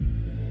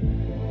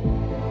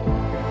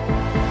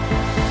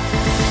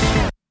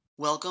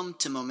Welcome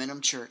to Momentum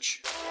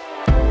Church.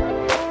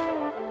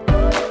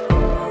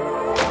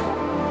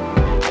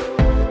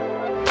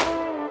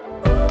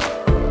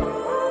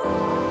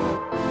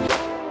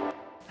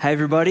 Hi,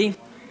 everybody.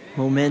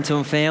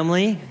 Momentum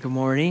family. Good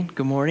morning.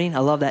 Good morning. I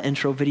love that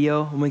intro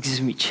video. It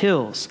makes me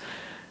chills.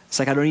 It's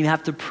like I don't even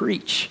have to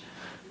preach.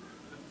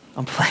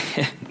 I'm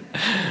playing.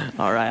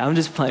 All right. I'm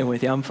just playing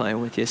with you. I'm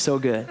playing with you. So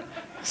good.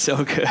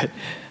 So good.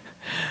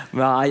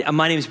 Well,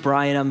 my name is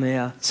Brian. I'm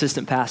the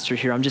assistant pastor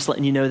here. I'm just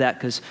letting you know that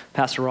because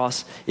Pastor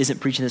Ross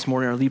isn't preaching this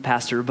morning, our lead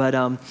pastor. But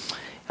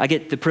I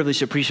get the privilege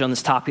to preach on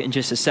this topic in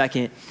just a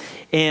second.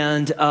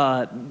 And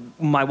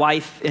my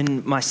wife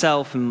and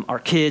myself and our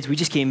kids, we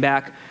just came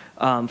back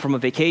from a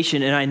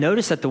vacation, and I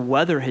noticed that the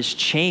weather has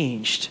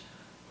changed,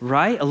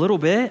 right? A little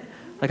bit.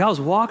 Like I was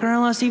walking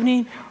around last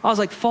evening. I was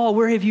like, fall,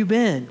 where have you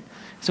been?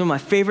 It's one of my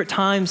favorite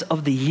times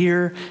of the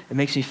year. It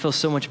makes me feel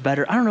so much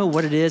better. I don't know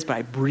what it is, but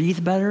I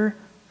breathe better.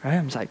 Right?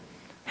 I'm just like,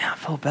 man, I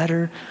feel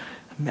better.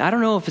 I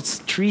don't know if it's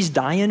trees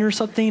dying or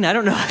something. I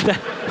don't know.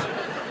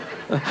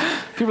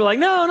 People are like,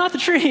 no, not the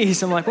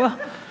trees. I'm like, well,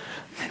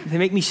 they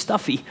make me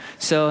stuffy,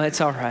 so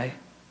it's all right.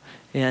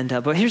 And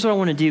but here's what I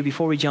want to do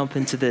before we jump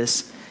into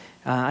this.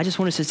 I just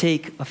want us to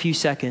take a few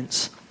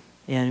seconds,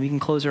 and we can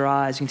close our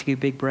eyes, we can take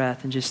a big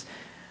breath, and just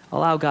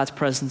allow God's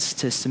presence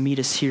to meet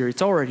us here.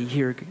 It's already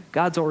here.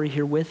 God's already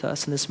here with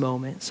us in this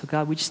moment. So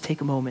God, we just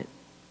take a moment.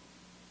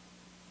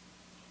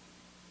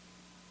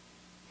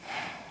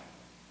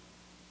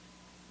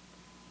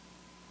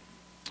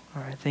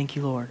 All right, thank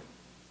you, Lord.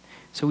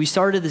 So we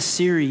started this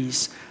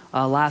series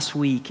last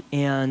week,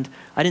 and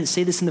I didn't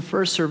say this in the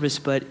first service,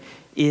 but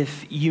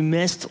if you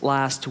missed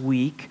last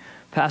week,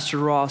 Pastor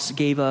Ross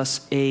gave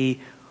us a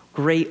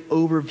great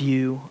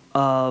overview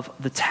of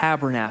the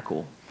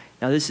tabernacle.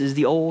 Now, this is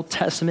the Old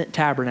Testament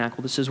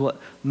tabernacle. This is what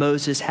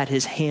Moses had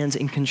his hands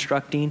in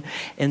constructing.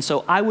 And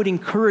so I would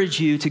encourage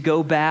you to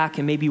go back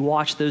and maybe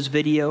watch that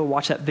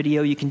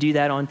video. You can do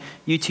that on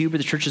YouTube or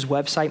the church's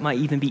website. Might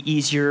even be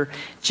easier,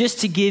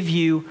 just to give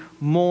you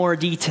more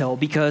detail,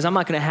 because I'm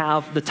not going to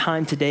have the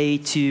time today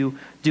to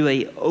do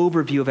an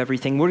overview of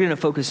everything. We're going to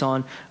focus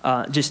on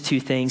just two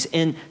things.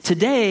 And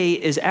today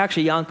is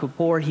actually Yom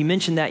Kippur. He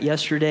mentioned that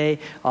yesterday.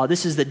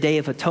 This is the Day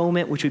of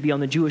Atonement, which would be on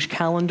the Jewish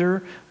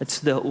calendar. It's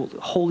the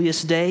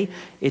holiest day.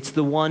 It's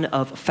the one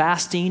of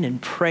fasting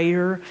and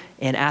prayer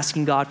and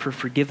asking God for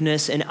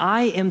forgiveness. And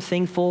I am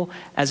thankful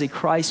as a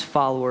Christ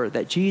follower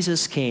that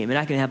Jesus came, and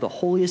I can have the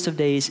holiest of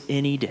days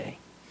any day.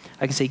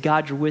 I can say,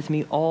 God, you're with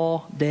me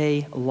all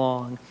day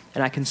long,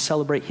 and I can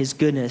celebrate his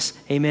goodness.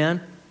 Amen?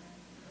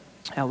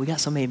 Oh, we got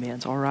some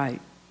amens. All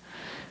right.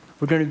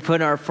 We're going to be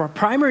putting our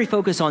primary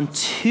focus on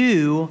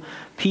two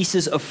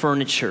pieces of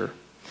furniture.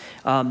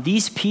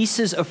 These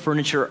pieces of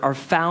furniture are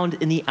found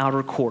in the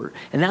outer court,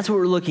 and that's what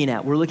we're looking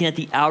at. We're looking at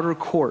the outer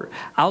court,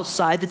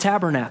 outside the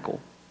tabernacle.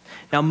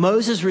 Now,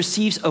 Moses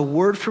receives a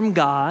word from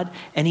God,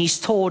 and he's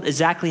told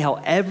exactly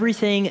how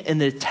everything in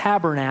the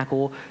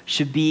tabernacle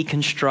should be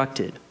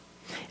constructed,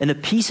 and the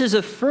pieces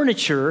of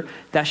furniture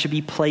that should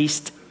be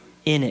placed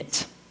in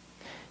it.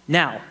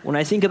 Now, when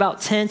I think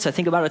about tents, I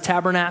think about a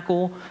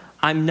tabernacle.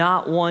 I'm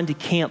not one to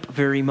camp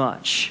very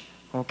much,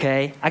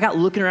 okay? I got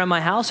looking around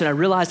my house, and I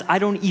realized I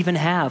don't even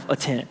have a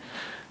tent.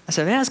 I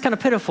said, man, that's kind of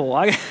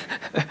pitiful.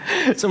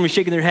 Someone's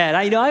shaking their head.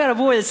 I got a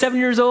boy that's 7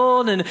 years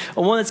old and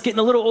one that's getting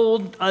a little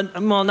old.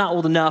 Well, not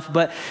old enough,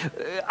 but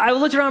I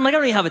looked around, I'm like, I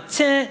don't even have a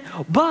tent,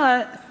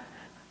 but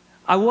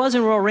I was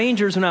in Royal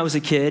Rangers when I was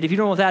a kid. If you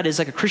don't know what that is,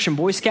 like a Christian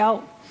Boy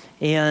Scout.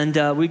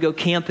 And we'd go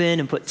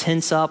camping and put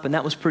tents up, and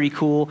that was pretty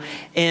cool.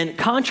 And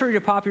contrary to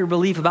popular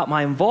belief about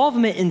my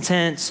involvement in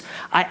tents,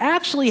 I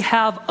actually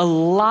have a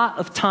lot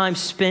of time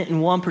spent in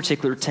one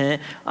particular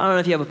tent. I don't know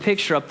if you have a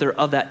picture up there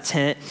of that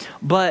tent,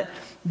 but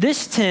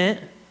this tent,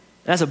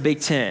 that's a big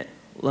tent,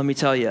 let me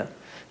tell you.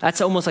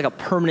 That's almost like a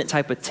permanent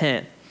type of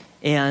tent.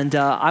 And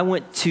I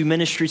went to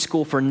ministry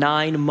school for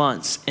 9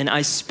 months, and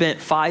I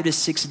spent 5 to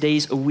 6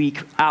 days a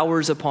week,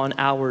 hours upon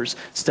hours,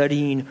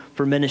 studying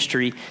for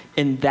ministry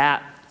in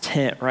that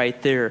tent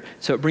right there.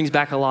 So it brings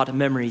back a lot of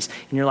memories.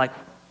 And you're like,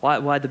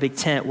 why the big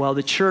tent? Well,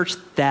 the church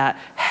that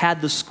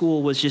had the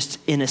school was just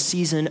in a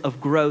season of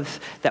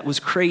growth that was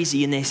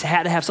crazy, and they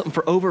had to have something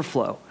for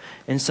overflow.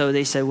 And so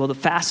they said, well, the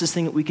fastest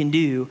thing that we can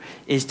do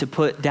is to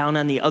put down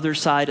on the other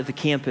side of the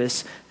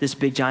campus this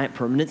big giant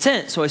permanent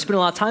tent. So I spent a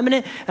lot of time in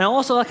it. And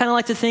I kind of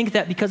like to think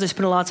that because I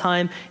spent a lot of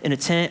time in a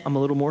tent, I'm a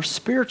little more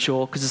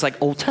spiritual because it's like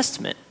Old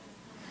Testament.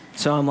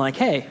 So I'm like,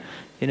 hey,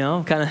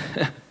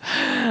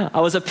 I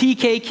was a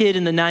PK kid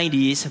in the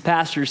 90s, a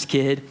pastor's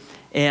kid,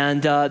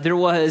 and there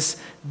was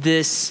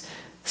this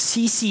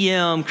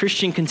CCM,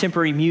 Christian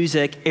Contemporary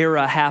Music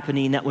era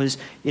happening that was,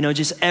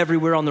 just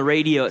everywhere on the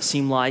radio, it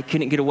seemed like.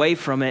 Couldn't get away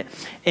from it.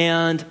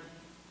 And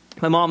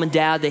my mom and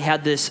dad, they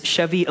had this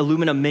Chevy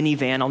aluminum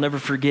minivan, I'll never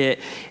forget,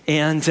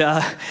 and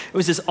it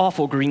was this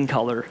awful green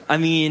color. I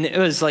mean, it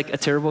was like a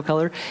terrible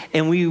color,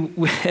 and we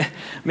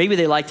maybe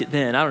they liked it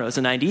then, I don't know, it was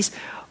the 90s,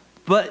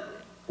 but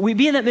we'd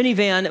be in that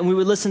minivan and we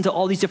would listen to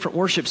all these different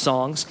worship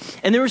songs.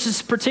 And there was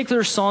this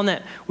particular song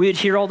that we would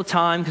hear all the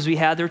time because we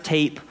had their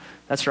tape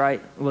That's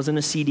right. It wasn't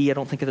a CD, I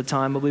don't think at the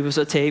time. I believe it was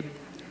a tape.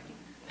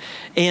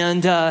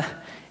 And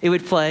it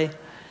would play.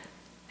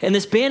 And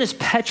this band is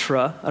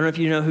Petra. I don't know if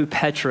you know who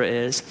Petra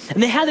is.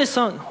 And they had this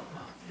song.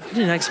 I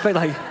didn't expect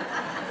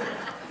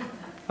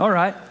all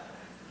right.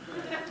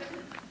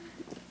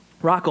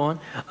 Rock on.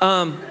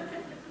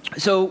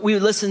 So we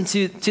would listen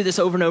to this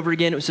over and over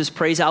again. It was this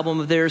praise album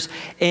of theirs.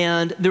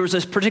 And there was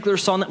this particular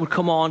song that would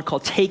come on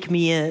called Take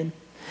Me In.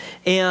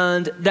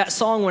 And that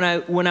song,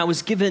 when I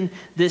was given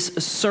this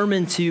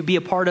sermon to be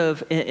a part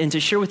of and to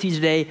share with you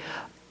today,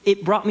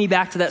 it brought me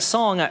back to that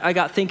song. I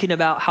got thinking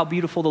about how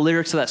beautiful the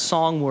lyrics of that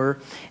song were.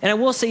 And I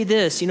will say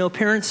this,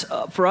 parents,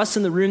 for us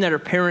in the room that are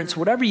parents,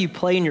 whatever you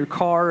play in your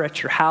car,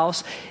 at your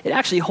house, it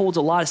actually holds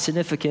a lot of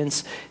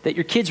significance that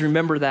your kids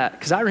remember that.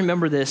 Because I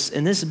remember this,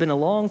 and this has been a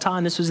long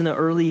time. This was in the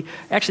late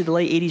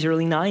 80s,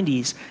 early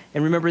 90s,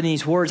 and remembering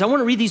these words. I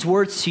want to read these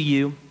words to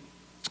you.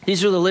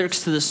 These are the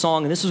lyrics to the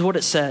song, and this is what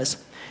it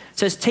says. It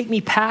says, "Take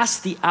me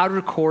past the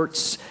outer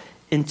courts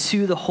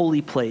into the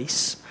holy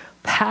place,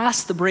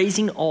 past the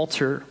brazen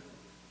altar.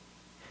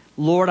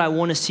 Lord, I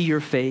want to see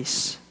your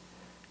face.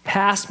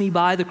 Pass me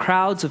by the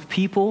crowds of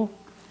people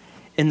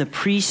and the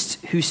priests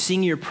who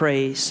sing your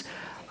praise.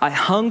 I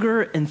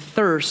hunger and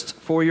thirst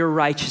for your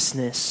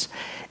righteousness,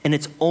 and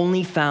it's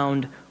only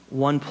found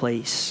one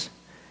place.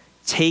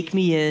 Take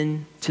me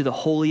in to the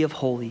Holy of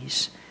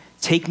Holies.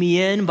 Take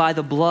me in by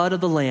the blood of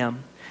the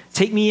Lamb.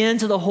 Take me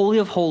into the Holy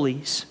of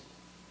Holies.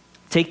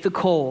 Take the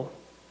coal,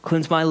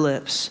 cleanse my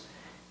lips.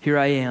 Here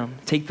I am.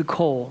 Take the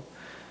coal,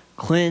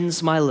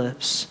 cleanse my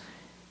lips.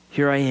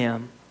 Here I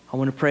am." I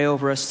want to pray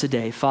over us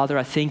today. Father,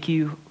 I thank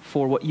you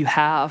for what you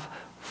have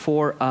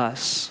for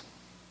us.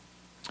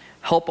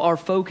 Help our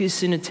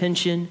focus and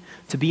attention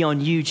to be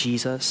on you,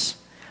 Jesus.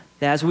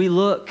 As we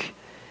look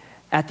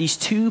at these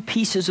two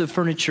pieces of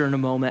furniture in a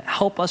moment,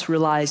 help us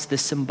realize the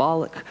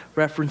symbolic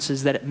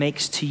references that it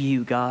makes to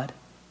you, God.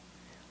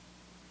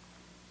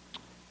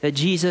 That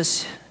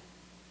Jesus,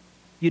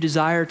 you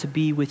desire to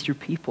be with your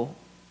people.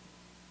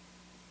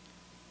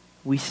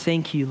 We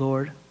thank you,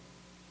 Lord.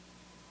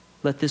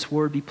 Let this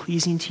word be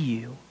pleasing to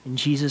you. In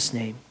Jesus'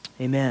 name,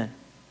 amen.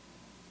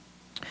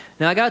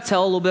 Now, I got to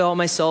tell a little bit about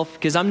myself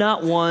because I'm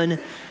not one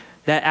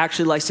that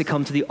actually likes to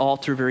come to the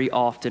altar very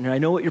often. And I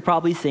know what you're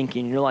probably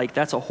thinking. You're like,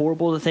 that's a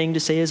horrible thing to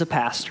say as a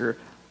pastor.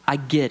 I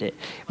get it.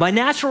 My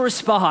natural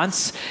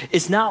response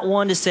is not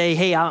one to say,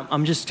 hey,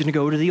 I'm just going to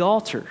go to the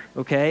altar,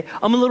 okay?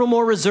 I'm a little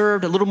more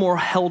reserved, a little more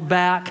held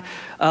back.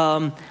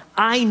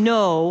 I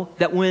know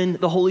that when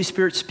the Holy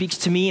Spirit speaks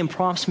to me and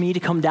prompts me to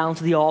come down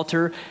to the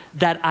altar,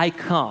 that I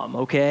come,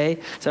 okay?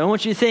 So I don't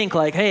want you to think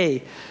like,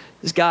 hey,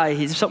 this guy,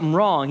 he's something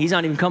wrong. He's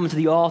not even coming to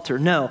the altar.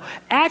 No.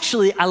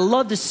 Actually, I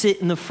love to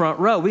sit in the front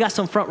row. We got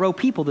some front row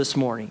people this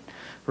morning,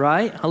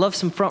 right? I love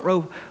some front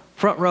row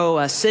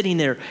sitting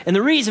there. And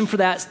the reason for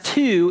that,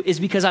 too, is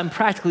because I'm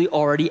practically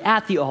already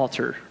at the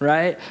altar,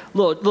 right? A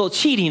little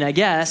cheating, I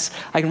guess.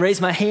 I can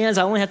raise my hands.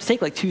 I only have to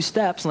take like 2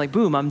 steps. And like,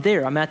 boom, I'm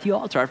there. I'm at the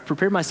altar. I've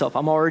prepared myself.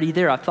 I'm already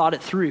there. I've thought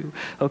it through,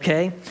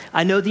 okay?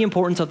 I know the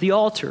importance of the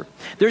altar.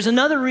 There's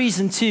another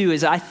reason, too,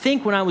 is I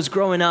think when I was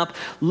growing up,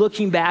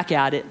 looking back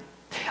at it,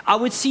 I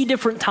would see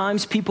different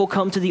times people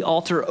come to the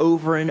altar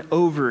over and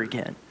over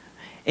again.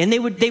 And they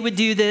would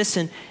do this.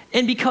 And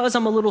because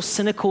I'm a little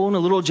cynical and a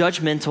little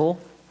judgmental,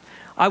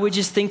 I would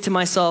just think to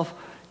myself,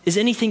 is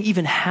anything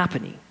even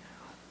happening?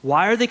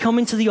 Why are they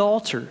coming to the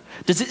altar?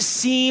 Does it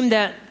seem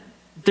that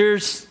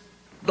there's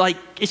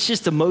it's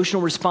just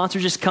emotional response,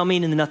 they're just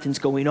coming and nothing's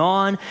going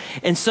on?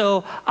 And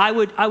so I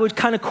would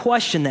kind of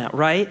question that,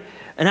 right?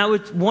 And I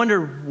would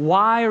wonder,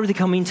 why are they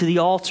coming to the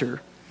altar?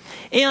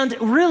 And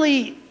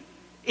really,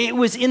 it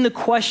was in the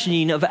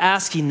questioning of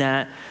asking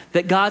that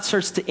God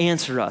starts to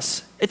answer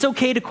us. It's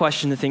okay to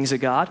question the things of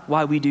God,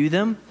 why we do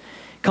them,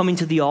 coming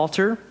to the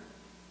altar.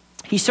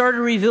 He started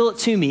to reveal it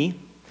to me.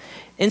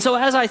 And so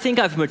as I think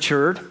I've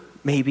matured,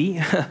 maybe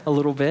a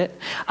little bit,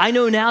 I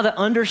know now that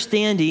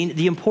understanding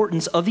the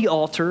importance of the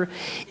altar,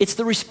 it's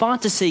the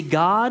response to say,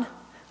 God,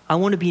 I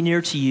want to be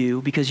near to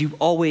you because you've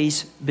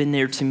always been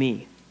near to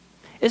me.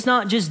 It's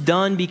not just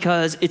done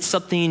because it's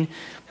something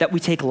that we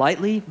take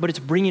lightly, but it's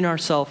bringing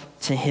ourselves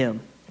to him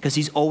because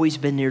he's always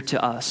been near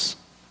to us.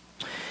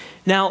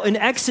 Now, in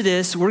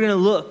Exodus, we're going to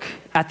look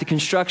at the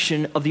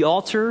construction of the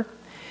altar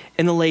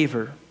and the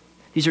laver.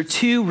 These are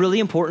 2 really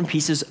important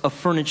pieces of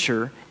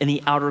furniture in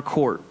the outer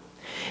court.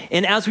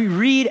 And as we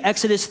read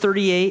Exodus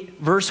 38,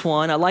 verse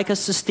 1, I'd like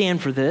us to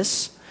stand for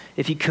this.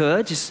 If you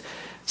could, just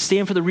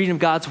stand for the reading of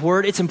God's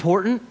word. It's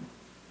important.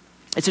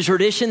 It's a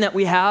tradition that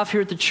we have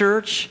here at the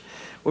church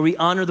where we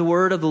honor the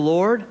word of the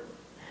Lord.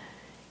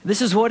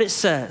 This is what it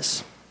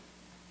says.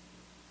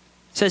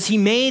 It says, he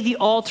made the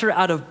altar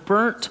out of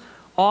burnt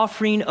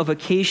offering of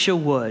acacia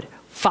wood.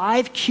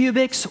 5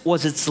 cubits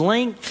was its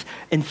length,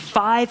 and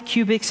 5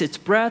 cubits its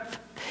breadth.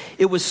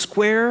 It was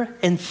square,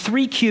 and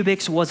 3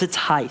 cubits was its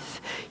height.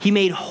 He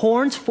made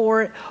horns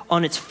for it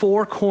on its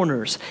 4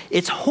 corners.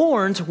 Its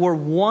horns were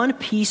one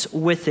piece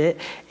with it,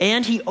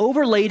 and he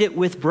overlaid it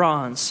with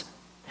bronze.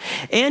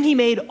 And he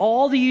made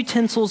all the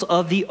utensils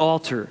of the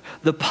altar,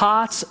 the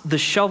pots, the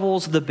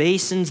shovels, the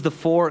basins, the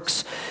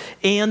forks,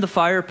 and the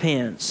fire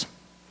pans.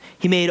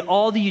 He made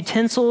all the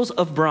utensils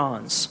of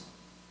bronze.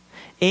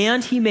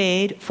 And he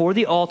made for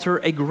the altar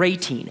a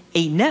grating,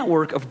 a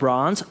network of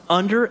bronze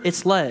under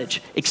its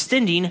ledge,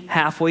 extending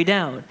halfway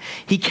down.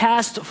 He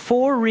cast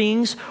 4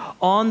 rings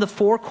on the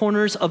 4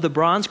 corners of the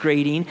bronze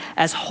grating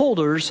as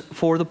holders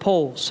for the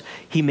poles.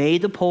 He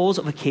made the poles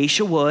of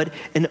acacia wood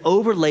and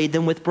overlaid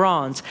them with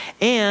bronze.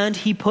 And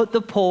he put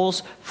the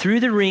poles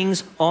through the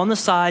rings on the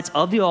sides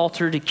of the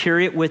altar to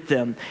carry it with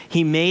them.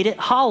 He made it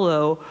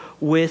hollow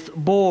with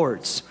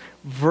boards.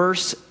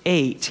 Verse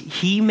 8,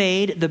 he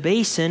made the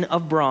basin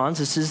of bronze.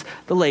 This is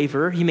the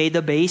laver. He made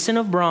the basin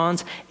of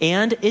bronze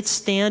and its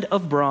stand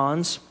of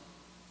bronze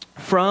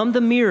from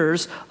the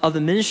mirrors of the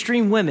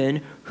ministering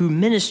women who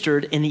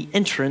ministered in the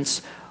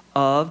entrance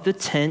of the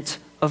tent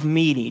of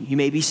meeting. You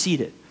may be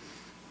seated.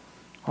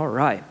 All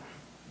right.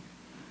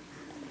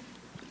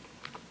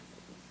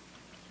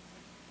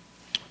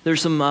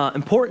 There's some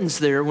importance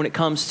there when it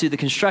comes to the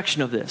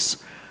construction of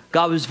this.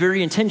 God was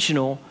very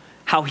intentional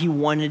how he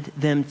wanted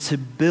them to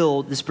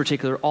build this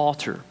particular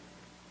altar.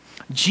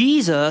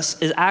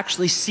 Jesus is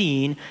actually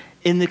seen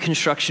in the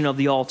construction of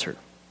the altar.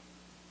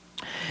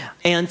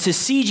 And to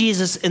see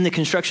Jesus in the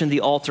construction of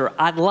the altar,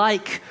 I'd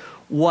like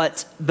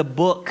what the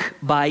book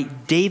by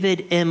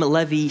David M.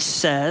 Levy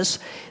says.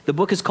 The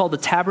book is called The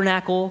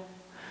Tabernacle,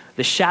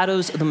 The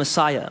Shadows of the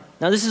Messiah.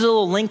 Now, this is a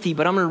little lengthy,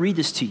 but I'm going to read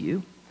this to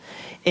you.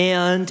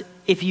 And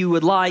if you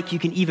would like, you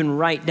can even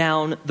write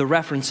down the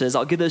references.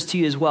 I'll give those to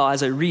you as well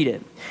as I read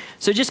it.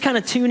 So just kind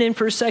of tune in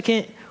for a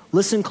second.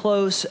 Listen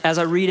close as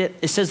I read it.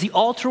 It says, the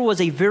altar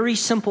was a very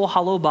simple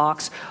hollow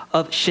box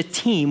of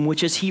shittim,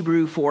 which is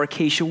Hebrew for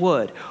acacia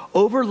wood,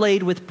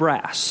 overlaid with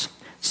brass.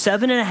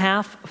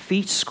 7.5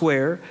 feet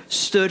square,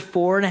 stood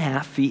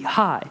 4.5 feet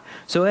high.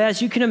 So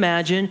as you can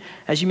imagine,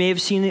 as you may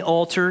have seen the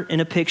altar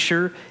in a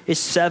picture, is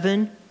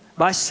 7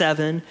 by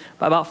 7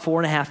 by about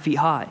 4.5 feet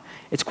high.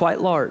 It's quite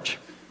large.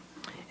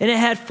 And it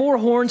had 4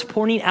 horns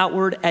pointing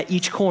outward at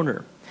each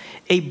corner.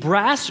 A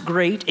brass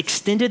grate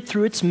extended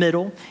through its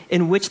middle,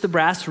 in which the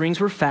brass rings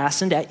were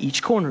fastened at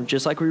each corner,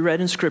 just like we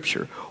read in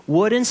Scripture.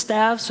 Wooden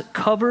staves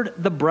covered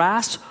the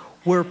brass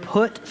were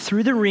put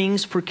through the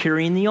rings for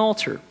carrying the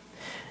altar.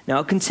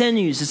 Now it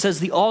continues. It says,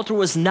 the altar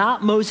was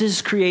not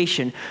Moses'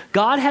 creation.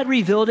 God had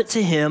revealed it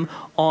to him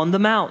on the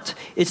mount.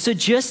 It stood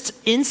just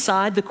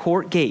inside the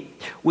court gate,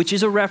 which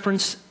is a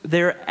reference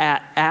there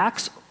at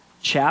Acts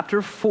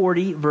chapter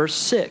 40, verse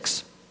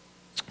 6.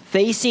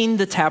 Facing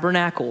the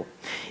tabernacle.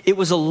 It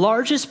was the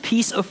largest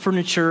piece of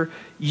furniture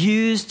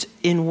used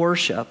in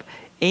worship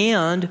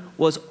and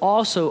was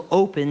also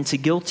open to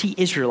guilty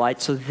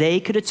Israelites so they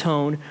could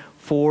atone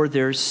for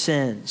their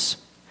sins.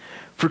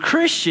 For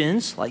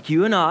Christians like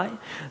you and I,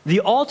 the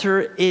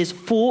altar is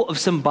full of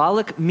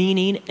symbolic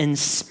meaning and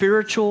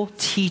spiritual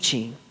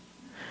teaching.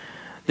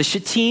 The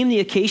shittim, the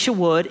acacia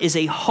wood, is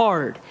a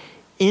hard,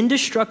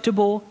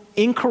 indestructible,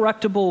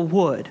 incorruptible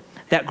wood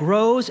that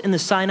grows in the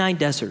Sinai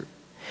desert.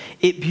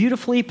 It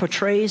beautifully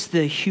portrays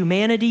the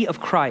humanity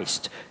of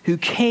Christ, who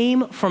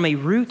came from a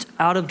root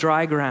out of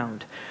dry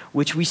ground,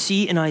 which we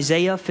see in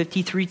Isaiah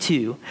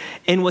 53:2,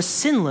 and was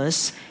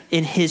sinless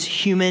in his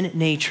human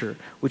nature,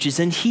 which is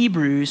in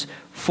Hebrews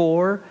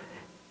 4,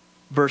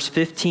 verse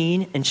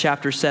 15, and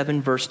chapter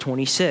 7, verse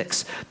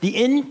 26.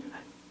 The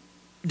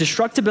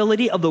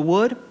indestructibility of the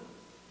wood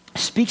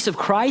speaks of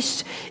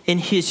Christ in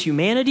his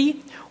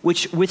humanity,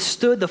 which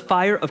withstood the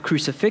fire of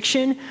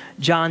crucifixion,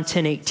 John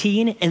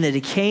 10:18, and the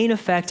decaying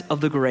effect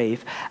of the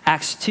grave,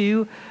 Acts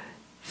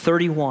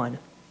 2:31.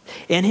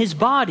 And his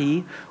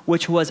body,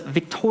 which was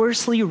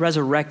victoriously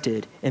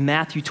resurrected in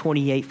Matthew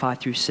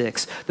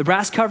 28:5-6. The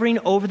brass covering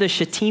over the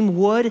shittim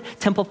wood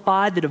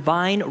templified the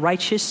divine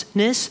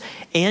righteousness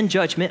and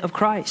judgment of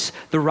Christ,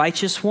 the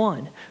righteous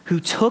one, who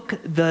took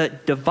the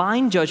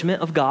divine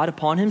judgment of God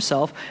upon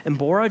himself and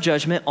bore our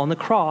judgment on the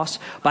cross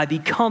by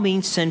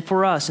becoming sin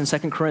for us in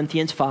 2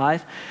 Corinthians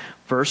 5,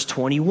 verse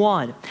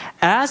 21.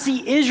 As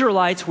the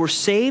Israelites were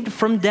saved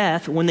from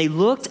death when they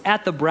looked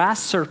at the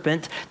brass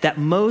serpent that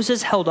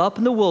Moses held up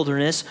in the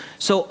wilderness,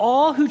 so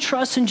all who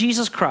trust in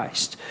Jesus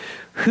Christ,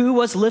 who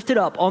was lifted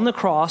up on the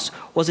cross,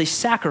 was a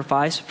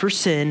sacrifice for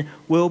sin,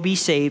 will be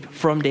saved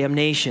from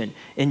damnation.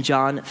 In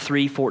John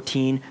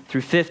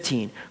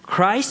 3:14-15.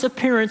 Christ's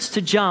appearance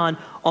to John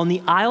on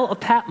the Isle of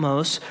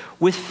Patmos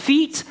with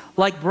feet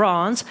like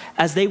bronze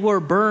as they were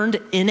burned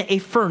in a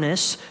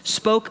furnace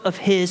spoke of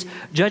his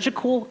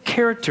judicial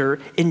character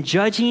in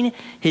judging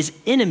his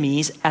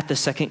enemies at the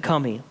second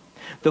coming.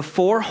 The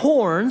 4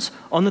 horns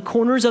on the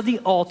corners of the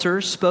altar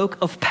spoke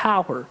of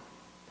power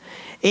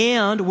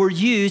and were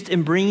used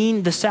in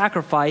bringing the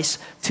sacrifice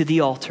to the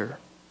altar.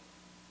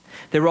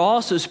 They were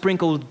also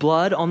sprinkled with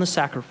blood on the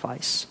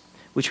sacrifice,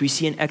 which we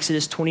see in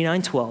Exodus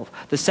 29:12.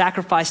 The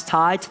sacrifice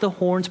tied to the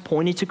horns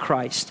pointed to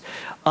Christ,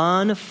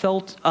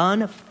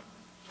 unfaltering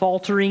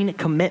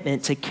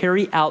commitment to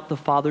carry out the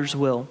Father's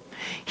will.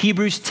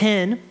 Hebrews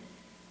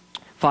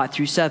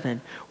 10:5-7,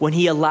 when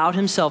he allowed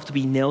himself to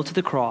be nailed to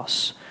the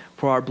cross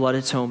for our blood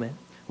atonement.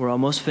 We're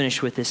almost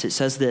finished with this. It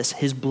says this: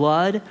 his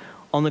blood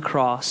on the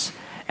cross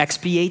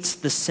expiates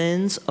the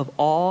sins of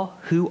all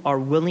who are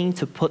willing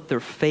to put their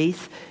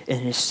faith in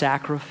his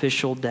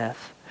sacrificial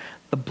death.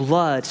 The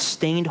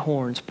blood-stained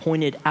horns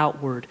pointed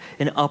outward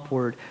and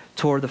upward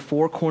toward the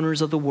four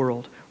corners of the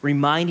world,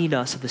 reminding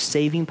us of the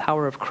saving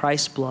power of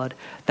Christ's blood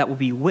that will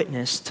be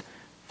witnessed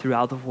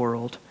throughout the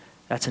world.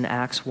 That's in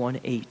Acts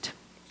 1:8.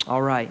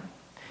 All right.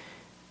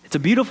 It's a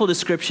beautiful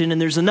description,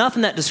 and there's enough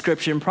in that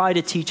description probably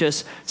to teach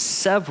us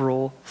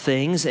several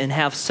things and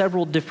have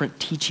several different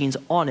teachings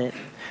on it.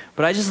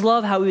 But I just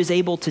love how he was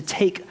able to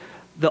take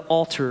the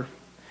altar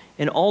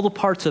and all the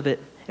parts of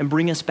it and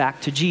bring us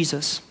back to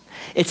Jesus.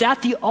 It's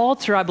at the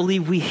altar, I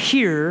believe, we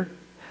hear,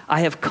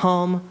 I have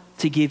come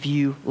to give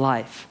you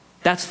life.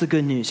 That's the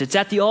good news. It's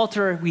at the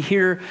altar we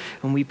hear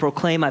when we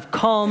proclaim, I've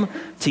come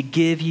to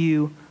give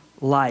you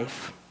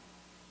life.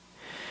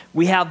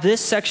 We have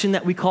this section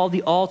that we call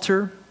the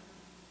altar.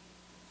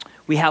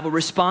 We have a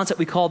response that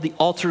we call the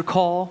altar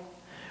call.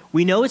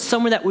 We know it's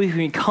somewhere that we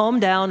can come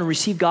down and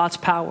receive God's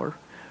power,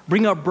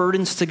 bring our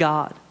burdens to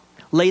God,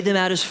 lay them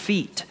at his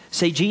feet,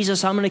 say,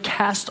 Jesus, I'm going to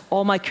cast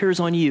all my cares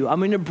on you. I'm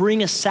going to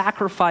bring a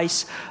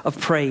sacrifice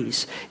of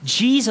praise.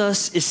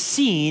 Jesus is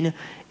seen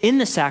in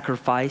the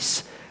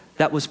sacrifice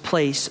that was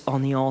placed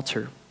on the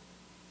altar.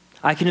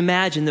 I can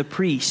imagine the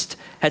priest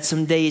had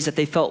some days that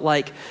they felt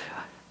like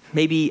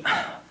maybe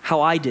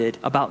how I did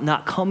about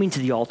not coming to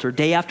the altar.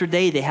 Day after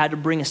day, they had to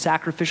bring a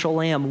sacrificial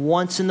lamb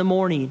once in the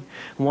morning,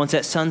 once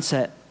at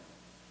sunset.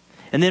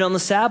 And then on the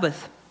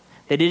Sabbath,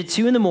 they did it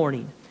 2 in the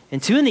morning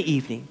and 2 in the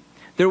evening.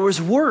 There was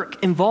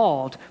work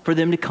involved for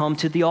them to come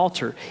to the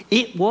altar.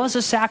 It was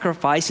a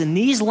sacrifice, and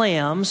these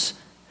lambs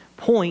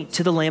point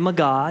to the Lamb of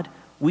God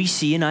we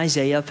see in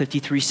Isaiah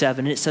 53:7.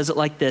 And it says it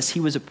like this: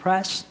 he was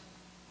oppressed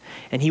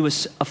and he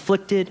was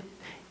afflicted,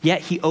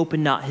 yet he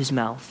opened not his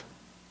mouth.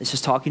 This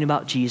is talking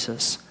about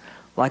Jesus.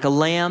 Like a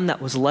lamb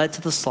that was led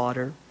to the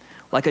slaughter,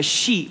 like a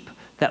sheep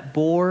that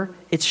bore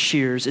its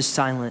shears is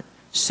silent,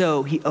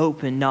 so he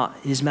opened not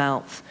his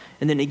mouth.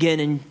 And then again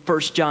in 1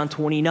 John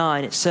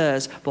 29, it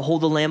says,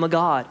 behold the Lamb of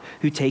God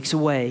who takes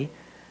away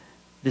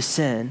the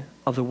sin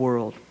of the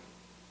world.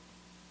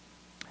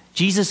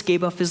 Jesus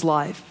gave up his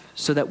life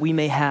so that we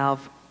may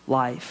have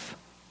life.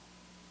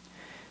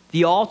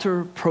 The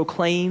altar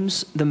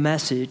proclaims the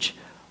message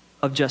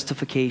of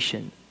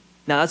justification.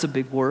 Now that's a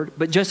big word,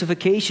 but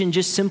justification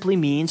just simply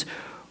means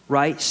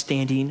right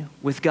standing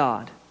with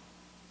God.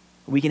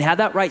 We can have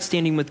that right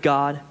standing with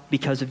God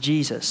because of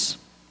Jesus.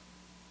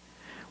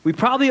 We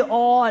probably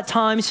all at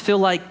times feel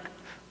like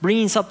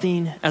bringing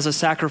something as a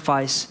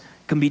sacrifice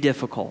can be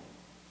difficult.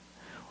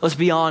 Let's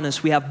be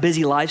honest, we have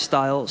busy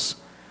lifestyles.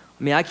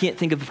 I mean, I can't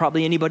think of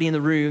probably anybody in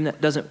the room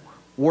that doesn't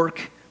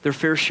work their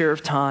fair share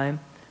of time,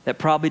 that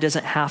probably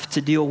doesn't have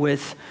to deal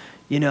with,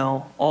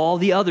 all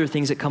the other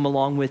things that come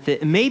along with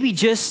it. And maybe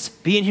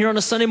just being here on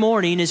a Sunday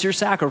morning is your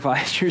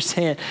sacrifice. You're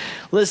saying,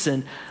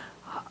 listen,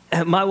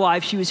 my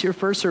wife, she was here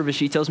first service.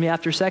 She tells me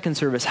after second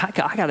service, I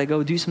got to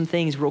go do some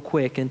things real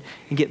quick and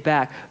get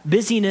back.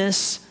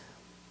 Busyness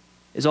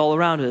is all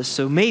around us.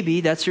 So maybe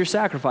that's your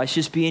sacrifice,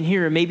 just being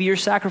here. And maybe your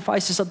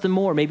sacrifice is something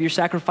more. Maybe your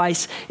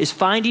sacrifice is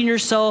finding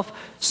yourself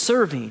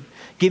serving,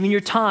 giving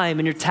your time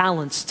and your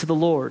talents to the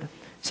Lord,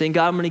 saying,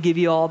 God, I'm going to give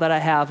you all that I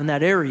have in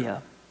that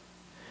area.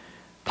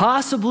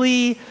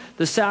 Possibly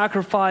the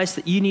sacrifice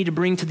that you need to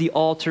bring to the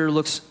altar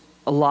looks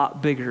a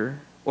lot bigger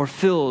or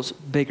feels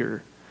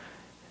bigger.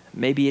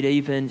 Maybe it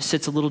even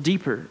sits a little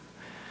deeper.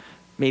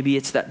 Maybe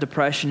it's that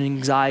depression and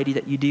anxiety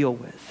that you deal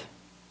with.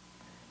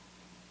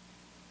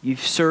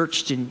 You've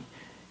searched and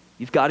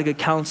you've got a good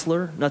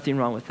counselor. Nothing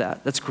wrong with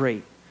that. That's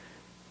great.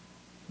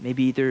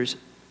 Maybe there's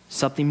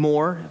something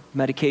more,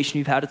 medication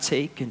you've had to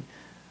take, and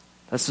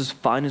that's just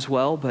fine as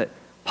well. But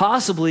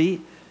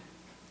possibly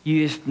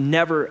you've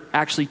never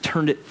actually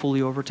turned it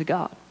fully over to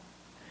God.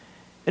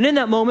 And in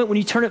that moment, when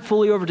you turn it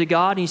fully over to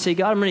God and you say,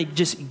 God, I'm going to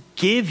just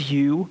give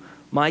you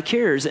my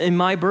cares and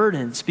my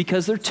burdens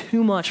because they're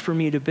too much for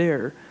me to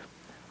bear.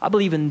 I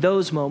believe in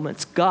those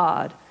moments,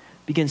 God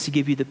begins to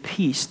give you the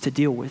peace to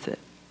deal with it.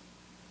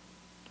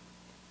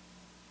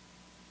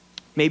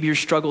 Maybe your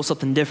struggle is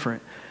something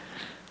different.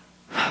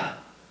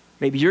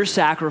 Maybe your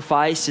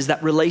sacrifice is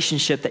that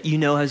relationship that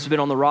has been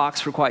on the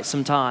rocks for quite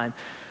some time.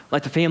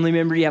 Like the family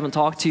member you haven't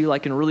talked to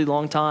like in a really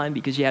long time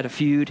because you had a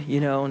feud,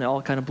 and it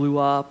all kind of blew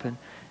up and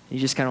you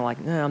just kind of like,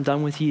 I'm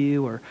done with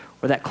you. Or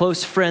that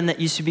close friend that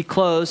used to be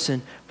close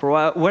and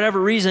for whatever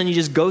reason you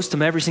just ghost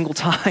them every single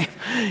time,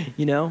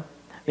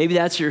 Maybe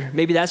that's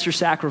your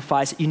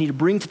sacrifice that you need to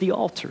bring to the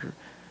altar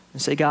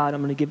and say, God,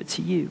 I'm going to give it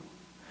to you.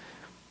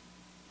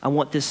 I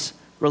want this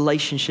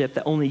relationship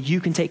that only you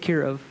can take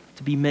care of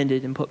to be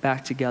mended and put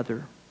back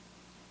together.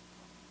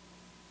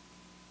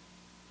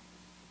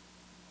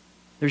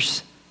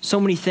 There's so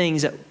many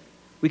things that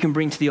we can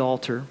bring to the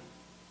altar.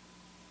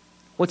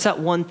 What's that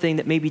one thing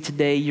that maybe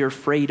today you're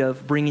afraid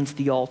of bringing to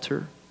the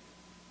altar?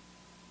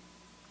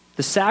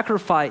 The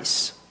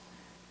sacrifice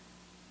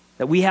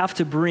that we have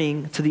to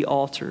bring to the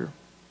altar.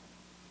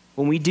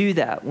 When we do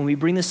that, when we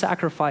bring the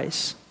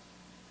sacrifice,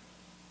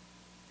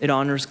 It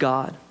honors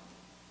God.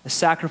 A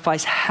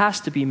sacrifice has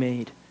to be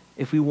made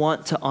if we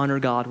want to honor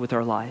God with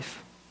our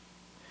life.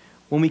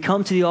 When we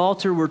come to the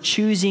altar, we're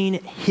choosing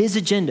his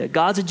agenda,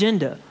 God's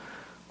agenda,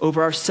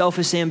 over our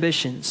selfish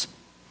ambitions,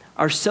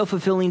 our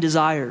self-fulfilling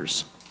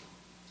desires.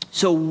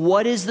 So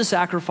what is the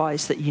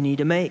sacrifice that you need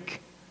to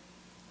make?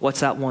 What's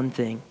that one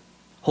thing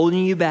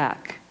holding you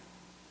back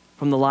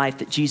from the life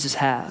that Jesus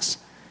has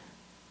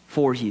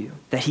for you,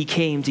 that he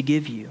came to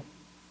give you?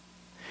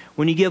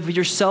 When you give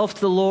yourself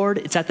to the Lord,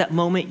 it's at that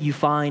moment you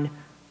find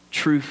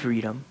true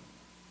freedom.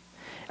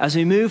 As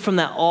we move from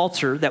that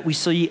altar that we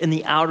see in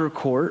the outer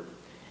court,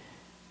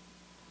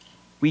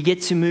 we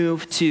get to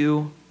move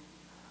to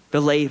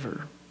the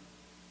laver.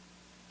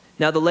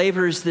 Now, the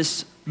laver is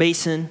this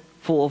basin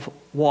full of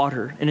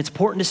water, and it's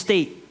important to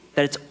state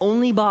that it's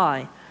only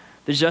by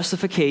the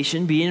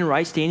justification, being in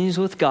right standings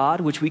with God,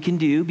 which we can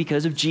do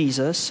because of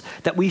Jesus,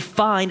 that we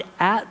find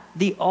at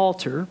the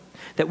altar,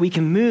 that we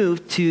can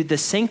move to the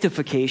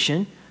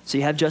sanctification. So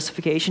you have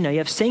justification, now you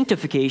have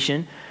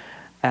sanctification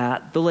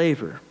at the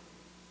laver.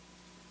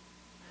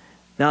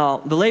 Now,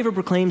 the laver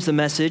proclaims the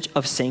message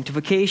of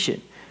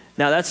sanctification.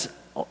 Now, that's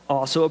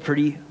also a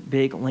pretty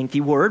big,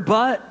 lengthy word,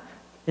 but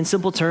in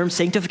simple terms,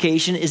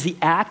 sanctification is the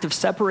act of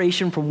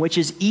separation from which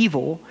is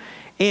evil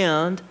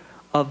and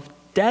of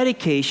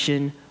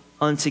dedication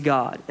unto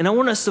God. And I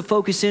want us to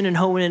focus in and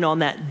hone in on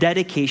that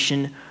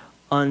dedication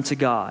unto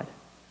God,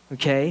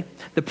 okay?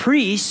 The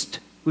priest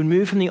would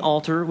move from the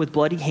altar with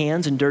bloody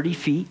hands and dirty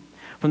feet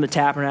from the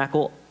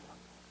tabernacle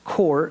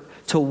court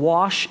to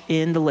wash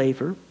in the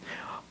laver.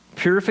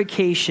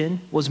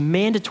 Purification was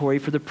mandatory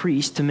for the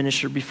priest to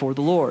minister before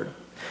the Lord.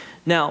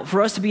 Now,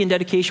 for us to be in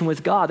dedication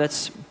with God,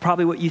 that's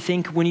probably what you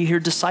think when you hear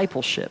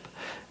discipleship.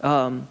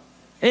 And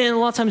a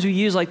lot of times we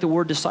use like the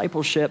word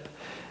discipleship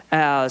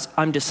as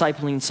I'm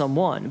discipling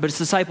someone, but it's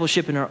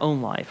discipleship in our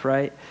own life,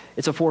 right?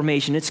 It's a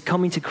formation. It's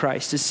coming to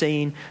Christ. It's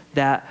saying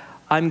that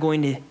I'm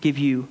going to give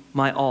you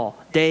my all,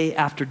 day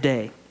after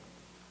day.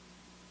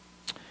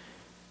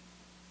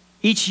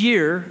 Each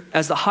year,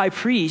 as the high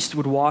priest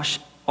would wash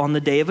on the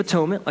Day of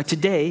Atonement, like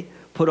today,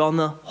 put on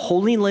the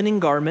holy linen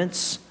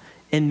garments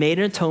and made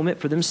an atonement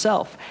for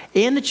themselves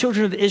and the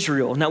children of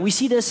Israel. Now, we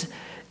see this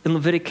in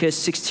Leviticus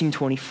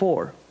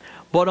 16:24.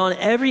 But on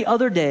every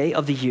other day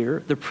of the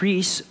year, the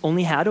priests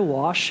only had to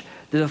wash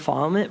the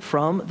defilement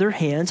from their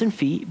hands and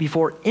feet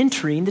before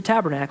entering the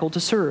tabernacle to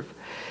serve.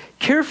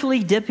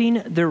 Carefully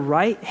dipping their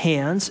right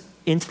hands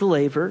into the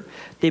laver,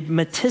 they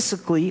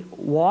meticulously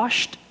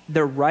washed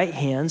their right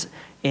hands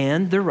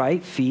and their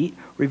right feet,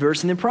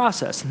 reversing the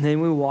process. And then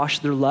we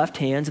washed their left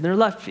hands and their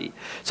left feet.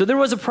 So there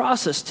was a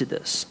process to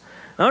this.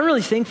 And I'm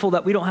really thankful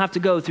that we don't have to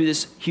go through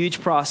this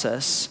huge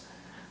process,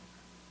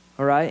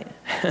 all right,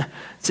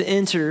 to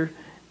enter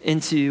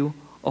into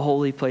a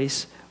holy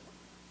place,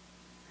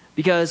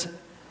 because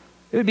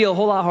it would be a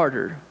whole lot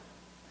harder.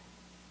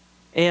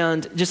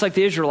 And just like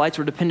the Israelites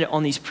were dependent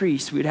on these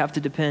priests, we would have to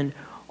depend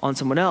on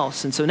someone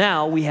else. And so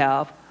now we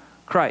have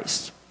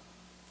Christ,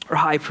 our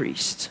high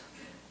priest.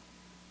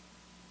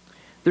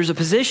 There's a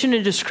position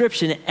and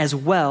description as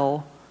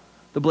well.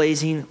 The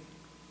blazing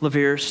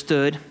laver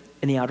stood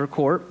in the outer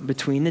court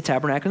between the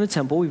tabernacle and the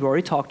temple. We've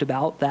already talked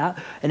about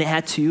that. And it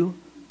had two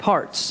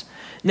parts.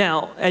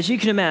 Now, as you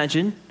can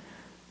imagine,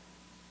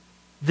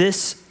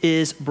 this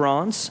is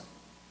bronze,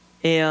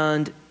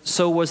 and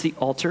so was the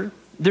altar.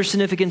 There's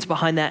significance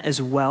behind that as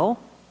well.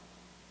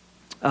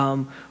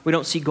 We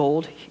don't see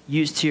gold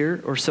used here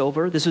or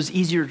silver. This was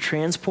easier to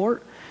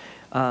transport.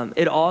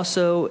 It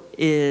also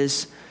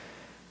is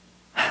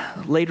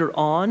later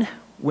on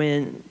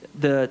when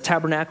the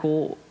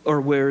tabernacle or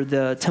where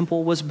the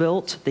temple was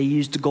built, they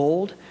used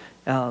gold.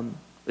 It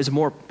was a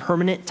more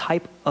permanent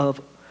type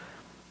of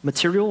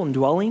material and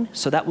dwelling,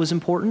 so that was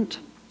important.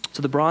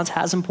 So the bronze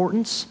has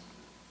importance.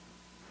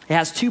 It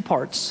has two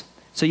parts.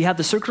 So you have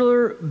the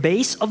circular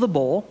base of the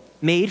bowl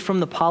made from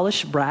the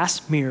polished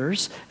brass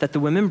mirrors that the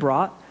women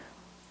brought,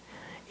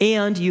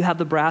 and you have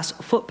the brass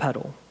foot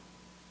pedal.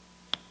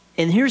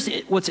 And here's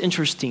what's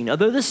interesting.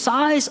 Although the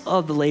size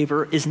of the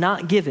laver is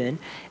not given,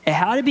 it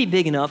had to be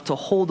big enough to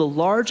hold a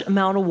large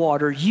amount of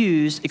water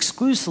used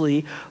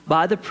exclusively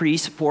by the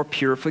priest for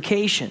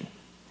purification.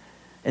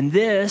 And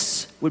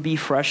this would be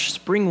fresh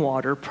spring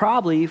water,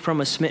 probably from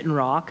a smitten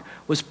rock,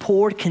 was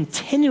poured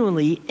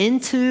continually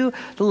into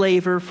the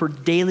laver for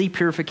daily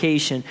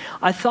purification.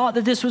 I thought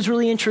that this was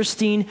really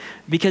interesting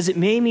because it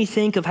made me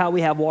think of how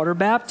we have water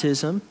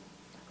baptism,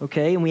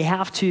 okay? And we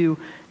have to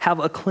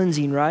have a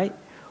cleansing, right?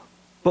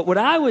 But what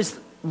I was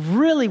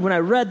really, when I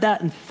read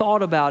that and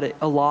thought about it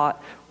a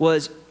lot,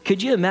 was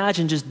could you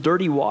imagine just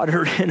dirty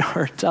water in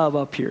our tub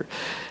up here?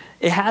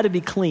 It had to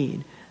be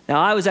clean. Now,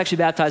 I was actually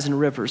baptized in a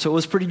river, so it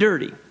was pretty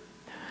dirty.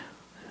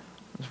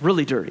 It was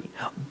really dirty.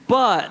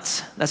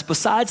 But that's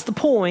besides the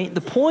point.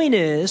 The point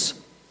is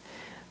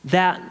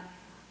that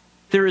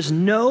there is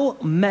no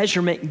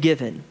measurement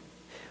given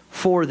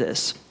for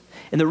this.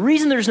 And the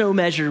reason there's no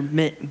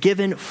measurement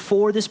given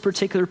for this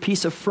particular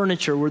piece of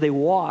furniture where they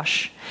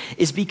wash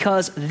is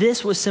because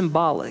this was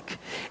symbolic,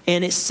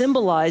 and it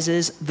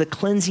symbolizes the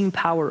cleansing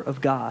power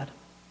of God.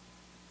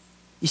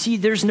 You see,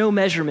 there's no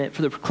measurement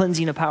for the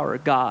cleansing of power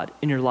of God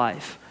in your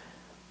life.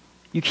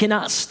 You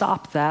cannot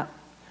stop that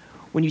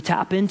when you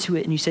tap into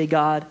it and you say,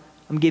 God,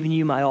 I'm giving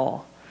you my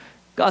all.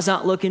 God's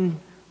not looking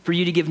for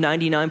you to give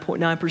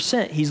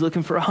 99.9%. He's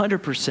looking for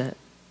 100%.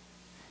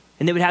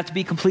 And they would have to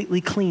be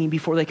completely clean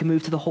before they can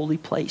move to the holy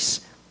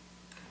place.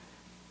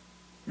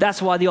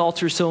 That's why the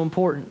altar is so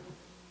important.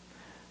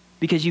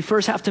 Because you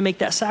first have to make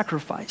that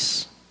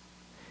sacrifice.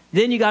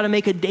 Then you got to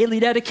make a daily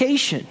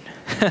dedication.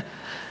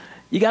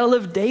 You got to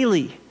live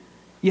daily.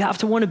 You have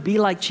to want to be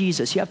like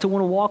Jesus. You have to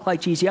want to walk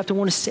like Jesus. You have to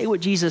want to say what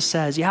Jesus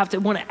says. You have to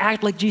want to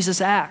act like Jesus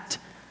acted.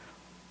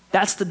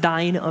 That's the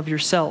dying of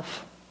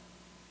yourself.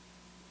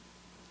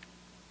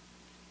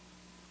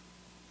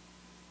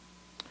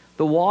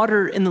 The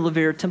water in the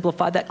laver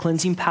exemplified that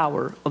cleansing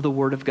power of the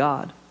Word of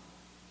God.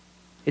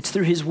 It's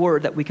through His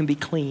Word that we can be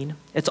clean.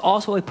 It's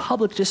also a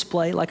public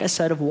display, like I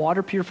said, of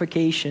water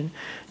purification,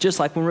 just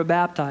like when we're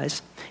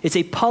baptized. It's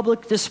a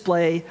public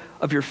display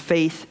of your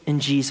faith in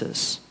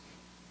Jesus.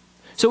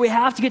 So we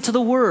have to get to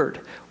the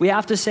Word. We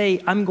have to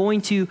say, I'm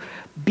going to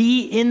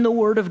be in the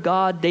Word of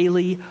God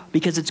daily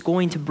because it's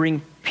going to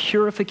bring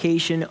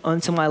purification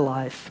unto my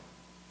life.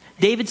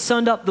 David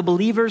summed up the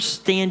believers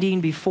standing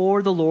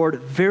before the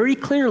Lord very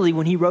clearly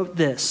when he wrote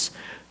this: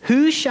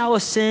 who shall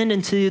ascend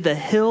into the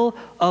hill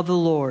of the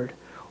Lord?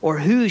 Or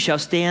who shall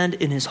stand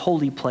in his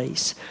holy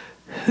place?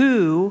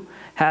 He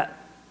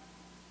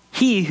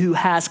who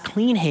has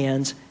clean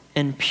hands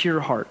and pure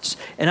hearts.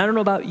 And I don't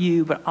know about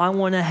you, but I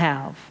want to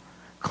have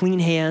clean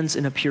hands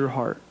and a pure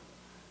heart.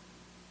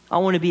 I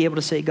want to be able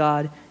to say,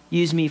 God,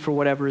 use me for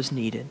whatever is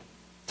needed.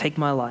 Take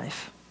my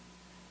life.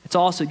 It's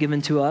also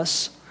given to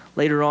us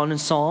later on in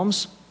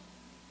Psalms.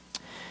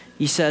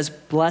 He says,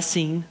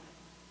 blessing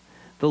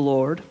the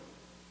Lord.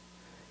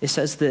 It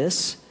says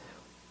this: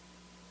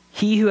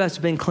 he who has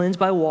been cleansed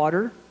by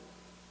water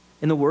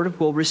in the word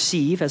will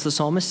receive, as the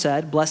psalmist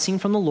said, blessing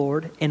from the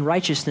Lord and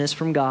righteousness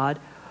from God,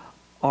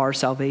 our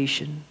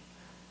salvation,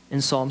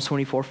 in Psalms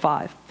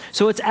 24:5.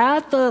 So it's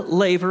at the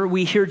laver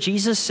we hear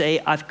Jesus say,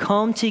 I've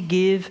come to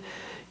give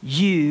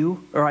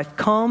you, or I've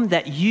come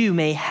that you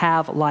may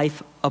have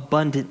life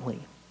abundantly.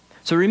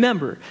 So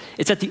remember,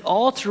 it's at the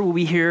altar where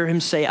we hear him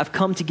say, I've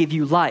come to give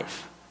you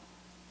life.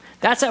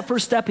 That's that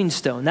first stepping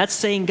stone. That's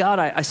saying, God,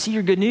 I see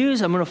your good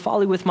news. I'm going to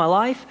follow you with my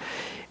life.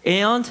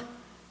 And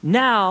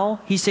now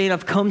he's saying,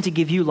 I've come to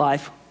give you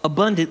life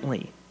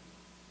abundantly.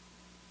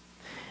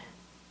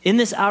 In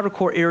this outer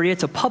court area,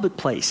 it's a public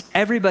place.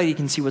 Everybody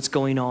can see what's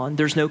going on.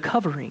 There's no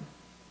covering.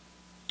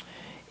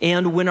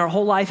 And when our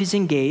whole life is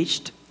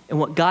engaged in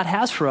what God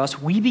has for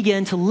us, we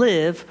begin to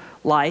live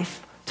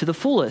life to the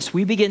fullest.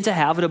 We begin to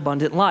have an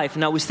abundant life.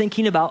 And I was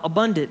thinking about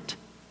abundant,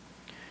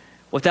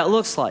 what that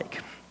looks like.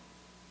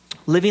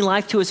 Living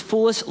life to its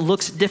fullest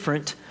looks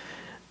different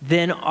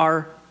than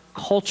our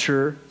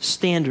culture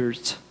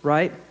standards,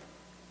 right?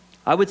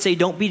 I would say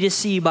don't be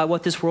deceived by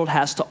what this world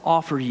has to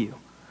offer you.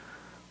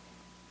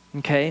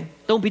 Okay?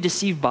 Don't be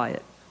deceived by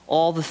it.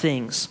 All the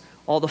things,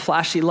 all the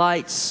flashy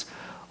lights,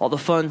 all the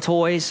fun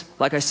toys.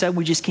 Like I said,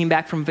 we just came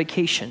back from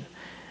vacation.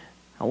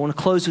 I want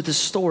to close with this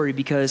story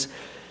because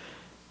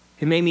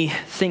it made me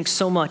think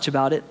so much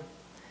about it.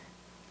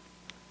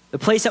 The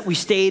place that we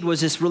stayed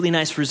was this really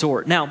nice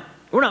resort. Now,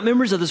 we're not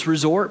members of this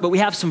resort, but we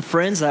have some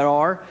friends that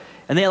are,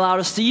 and they allowed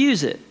us to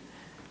use it.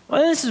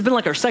 Well, this has been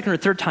like our second or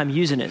third time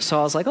using it. So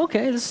I was like,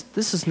 okay,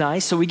 this is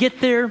nice. So we get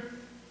there,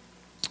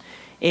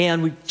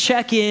 and we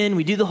check in,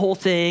 we do the whole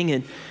thing,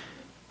 and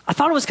I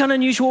thought it was kind of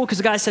unusual because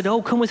the guy said,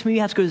 oh, come with me,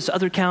 you have to go to this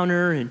other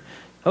counter, and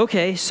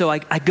okay, so I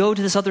go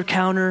to this other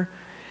counter,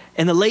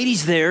 and the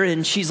lady's there,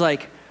 and she's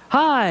like,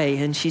 hi,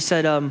 and she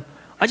said,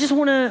 I just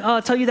want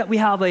to tell you that we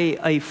have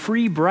a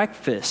free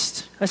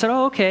breakfast. I said,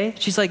 oh, okay.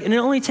 She's like, and it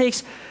only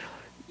takes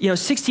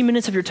 60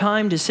 minutes of your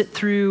time to sit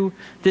through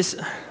this.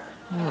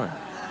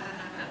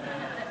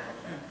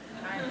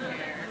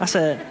 I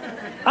said,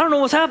 I don't know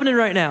what's happening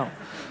right now.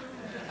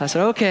 I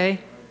said, okay.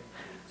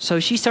 So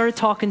she started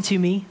talking to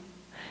me,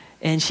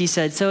 and she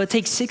said, so it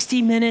takes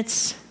 60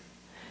 minutes,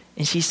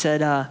 and she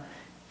said,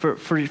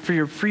 for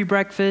your free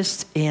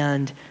breakfast,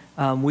 and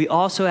we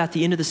also, at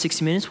the end of the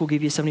 60 minutes, we'll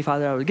give you a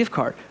 $75 gift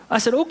card. I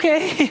said,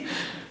 okay.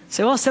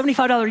 So, well,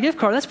 $75 gift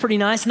card, that's pretty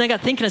nice. And I got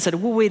thinking, I said,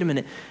 well, wait a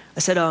minute. I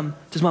said,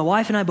 does my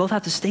wife and I both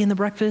have to stay in the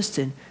breakfast?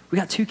 And we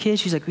got 2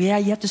 kids. She's like, yeah,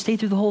 you have to stay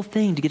through the whole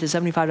thing to get the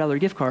 $75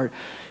 gift card.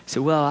 I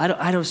said, well,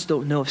 I just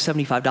don't know if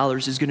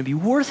 $75 is going to be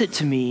worth it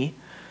to me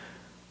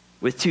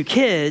with 2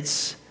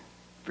 kids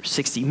for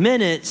 60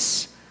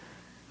 minutes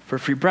for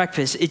free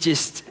breakfast. It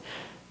just,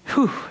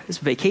 it's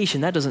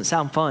vacation. That doesn't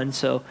sound fun.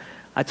 So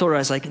I told her, I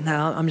was like,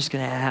 no, I'm just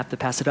going to have to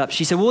pass it up.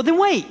 She said, well, then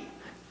wait.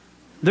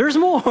 There's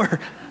more.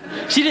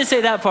 She didn't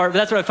say that part, but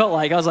that's what I felt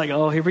like. I was like,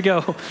 oh, here we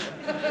go.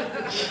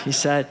 She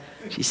said,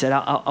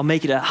 I'll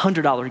make it a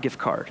 $100 gift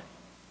card.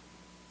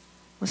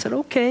 I said,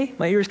 okay.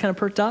 My ears kind of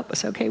perked up. I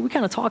said, okay, we're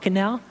kind of talking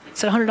now. I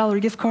said,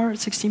 $100 gift card,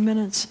 16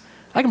 minutes.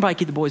 I can probably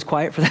keep the boys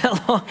quiet for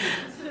that long.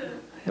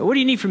 What do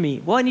you need from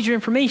me? Well, I need your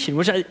information,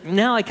 which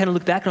now I kind of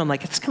look back and I'm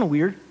like, that's kind of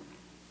weird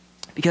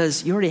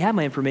because you already have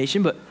my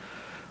information, but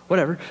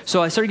whatever.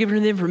 So I started giving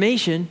her the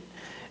information,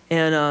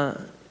 and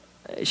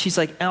she's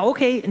like,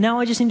 okay, now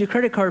I just need a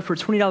credit card for a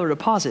 $20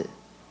 deposit.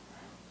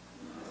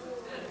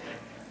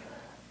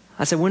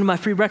 I said, when did my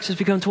free breakfast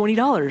become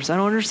 $20? I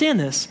don't understand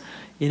this.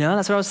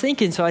 That's what I was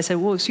thinking. So I said,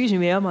 well, excuse me,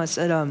 ma'am. I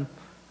said, I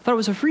thought it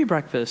was a free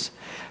breakfast.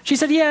 She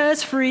said, yeah,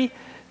 it's free.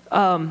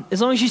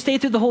 As long as you stay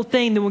through the whole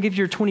thing, then we'll give you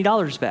your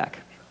 $20 back.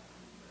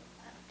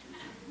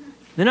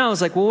 Then I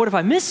was like, well, what if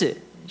I miss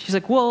it? She's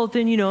like, well,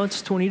 then,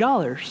 it's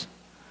 $20.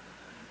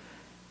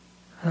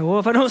 Well,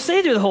 if I don't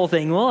stay through the whole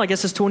thing, well, I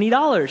guess it's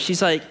 $20.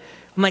 She's like,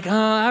 I'm like,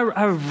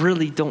 I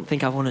really don't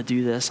think I want to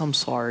do this. I'm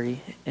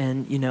sorry.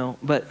 And,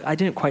 but I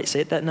didn't quite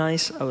say it that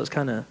nice. I was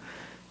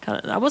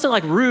I wasn't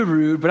like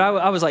rude, but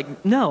I was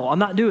like, no, I'm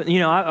not doing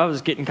it. I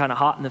was getting kind of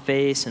hot in the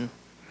face, and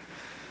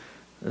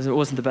it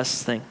wasn't the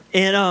best thing.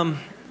 And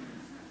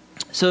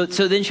so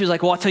then she was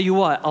like, well, I'll tell you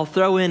what, I'll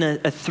throw in a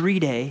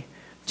 3-day,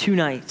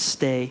 2-night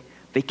stay,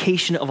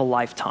 vacation of a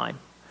lifetime.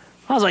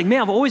 I was like,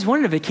 man, I've always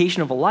wanted a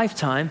vacation of a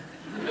lifetime.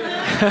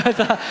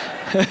 I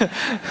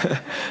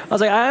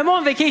was like, I'm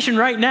on vacation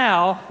right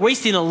now,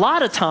 wasting a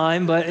lot of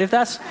time, but if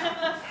that's...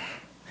 I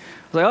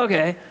was like,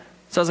 okay.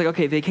 So I was like,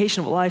 okay,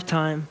 vacation of a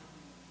lifetime,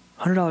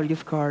 $100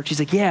 gift card. She's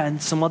like, yeah,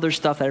 and some other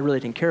stuff that I really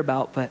didn't care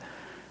about, but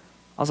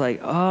I was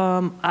like,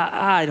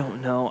 I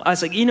don't know. I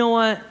was like, you know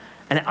what?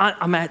 And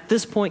I'm at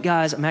this point,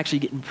 guys, I'm actually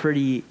getting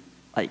pretty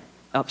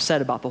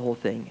upset about the whole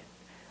thing.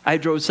 I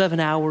drove 7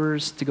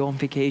 hours to go on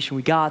vacation.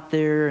 We got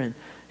there, and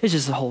it's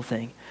just the whole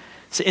thing.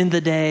 It's the end of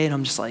the day, and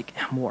I'm just like,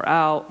 I'm wore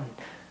out. And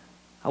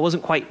I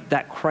wasn't quite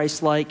that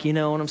Christ-like, you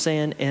know what I'm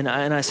saying? And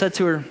I said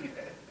to her,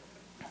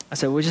 I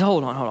said, well, just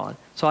hold on.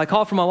 So I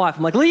called for my wife.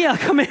 I'm like, Leah,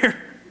 come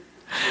here.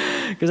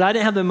 Because I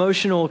didn't have the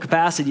emotional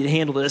capacity to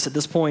handle this at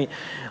this point.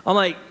 I'm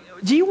like,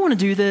 do you want to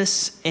do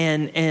this?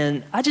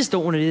 And I just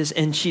don't want to do this.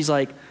 And she's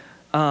like,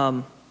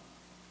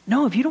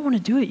 no, if you don't want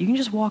to do it, you can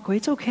just walk away.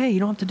 It's okay. You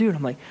don't have to do it.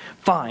 I'm like,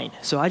 fine.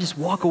 So I just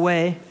walk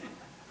away.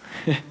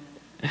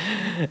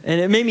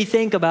 And it made me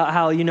think about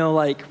how,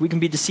 we can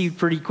be deceived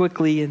pretty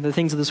quickly in the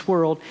things of this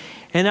world.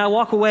 And I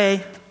walk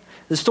away.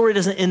 The story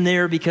doesn't end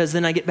there, because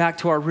then I get back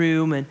to our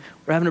room and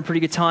we're having a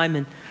pretty good time.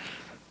 And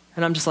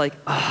I'm just like,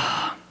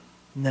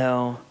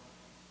 no,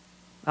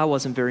 I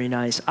wasn't very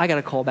nice. I got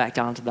to call back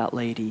down to that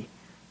lady.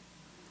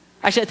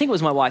 Actually, I think it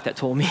was my wife that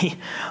told me.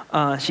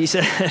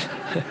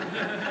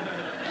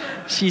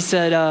 She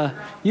said,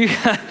 you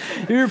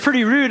were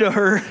pretty rude to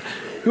her.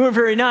 You weren't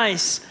very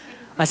nice.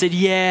 I said,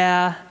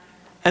 yeah.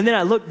 And then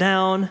I looked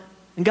down,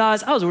 and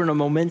guys, I was wearing a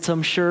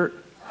Momentum shirt.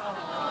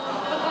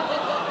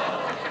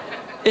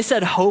 It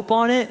said hope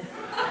on it.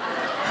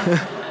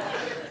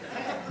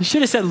 You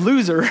should have said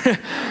loser. I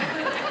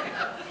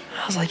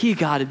was like, you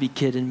got to be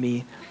kidding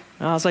me.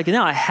 And I was like,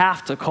 now I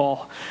have to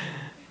call.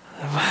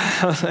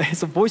 I was like,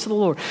 it's the voice of the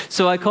Lord.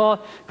 So I called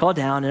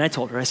down, and I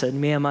told her, I said,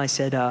 ma'am, I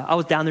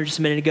was down there just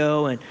a minute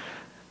ago, and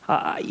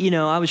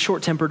I was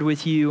short-tempered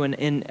with you,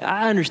 and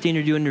I understand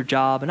you're doing your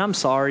job, and I'm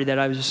sorry that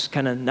I was just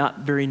kind of not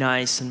very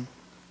nice. And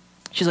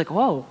she's like,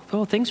 whoa,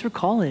 well, thanks for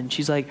calling.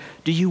 She's like,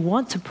 do you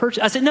want to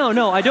purchase? I said,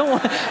 no, I don't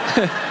want.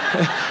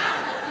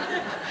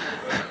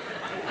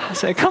 I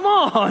said, come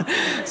on.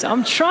 So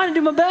I'm trying to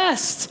do my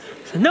best.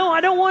 I said, no,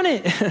 I don't want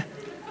it.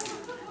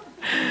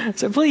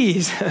 So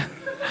please.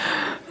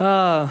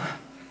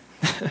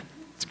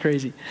 It's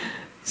crazy.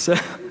 So I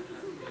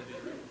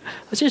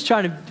was just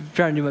trying to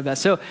do my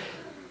best. So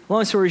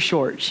long story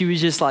short, she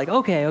was just like,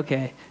 okay.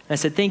 And I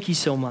said, thank you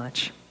so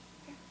much.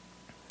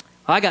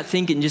 I got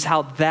thinking just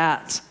how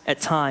that,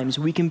 at times,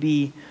 we can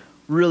be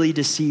really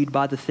deceived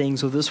by the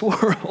things of this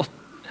world.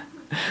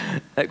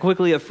 That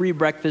quickly a free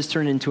breakfast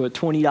turned into a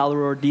 $20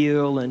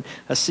 ordeal and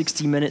a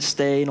 60-minute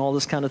stay and all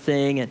this kind of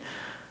thing. And I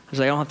was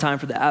like, I don't have time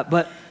for that.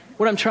 But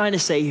what I'm trying to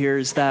say here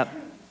is that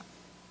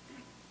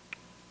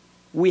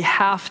we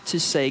have to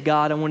say,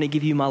 God, I want to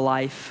give you my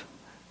life.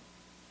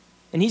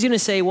 And he's going to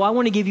say, well, I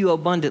want to give you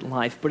abundant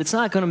life, but it's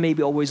not going to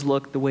maybe always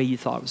look the way you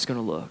thought it was going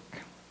to look.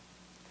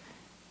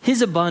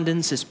 His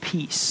abundance is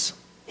peace.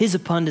 His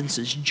abundance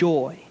is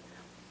joy.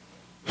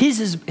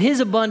 His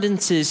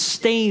abundance is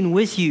staying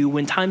with you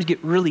when times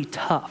get really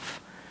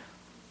tough.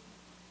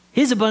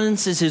 His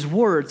abundance is his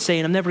word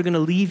saying, I'm never going to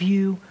leave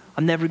you.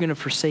 I'm never going to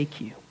forsake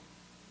you.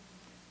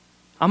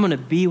 I'm going to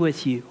be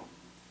with you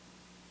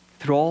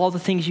through all the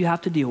things you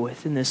have to deal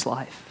with in this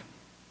life.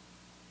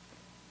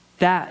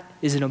 That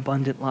is an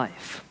abundant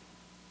life.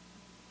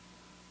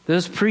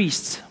 Those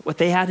priests, what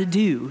they had to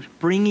do,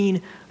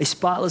 bringing a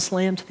spotless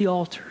lamb to the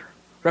altar,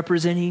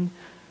 representing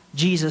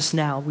Jesus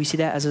now. We see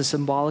that as a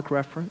symbolic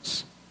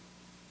reference.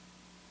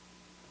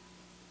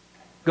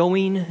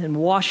 Going and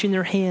washing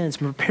their hands,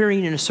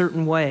 preparing in a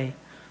certain way.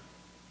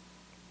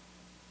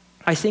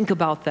 I think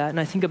about that, and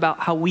I think about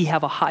how we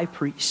have a high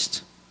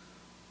priest,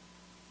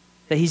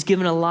 that he's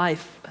given a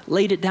life,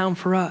 laid it down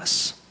for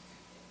us.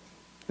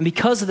 And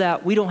because of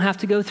that, we don't have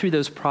to go through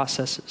those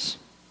processes.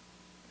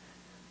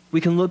 We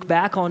can look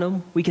back on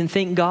them. We can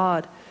thank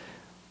God.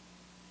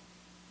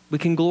 We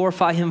can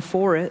glorify him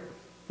for it.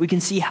 We can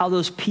see how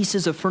those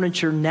pieces of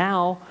furniture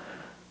now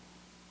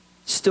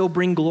still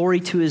bring glory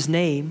to his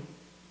name.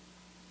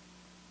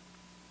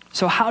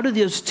 So how do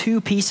those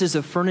two pieces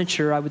of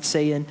furniture, I would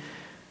say in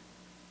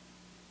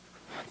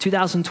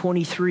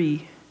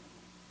 2023,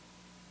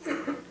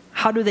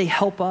 how do they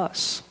help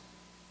us?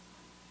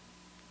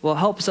 Well, it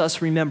helps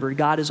us remember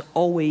God is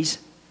always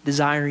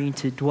desiring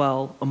to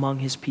dwell among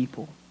his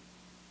people.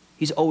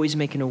 He's always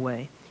making a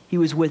way. He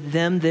was with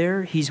them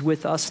there. He's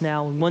with us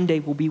now, and one day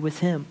we'll be with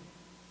him.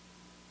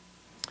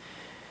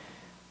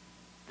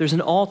 There's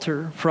an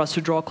altar for us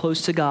to draw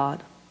close to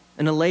God,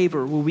 and a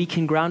laver where we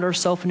can ground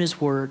ourselves in his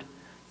word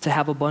to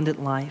have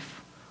abundant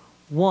life,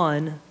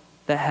 one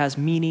that has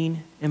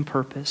meaning and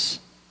purpose.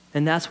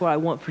 And that's what I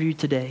want for you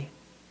today.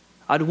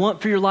 I'd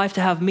want for your life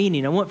to have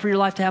meaning. I want for your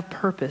life to have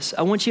purpose.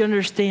 I want you to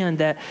understand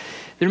that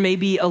there may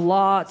be a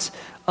lot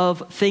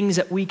of things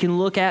that we can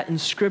look at in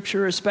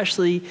Scripture,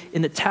 especially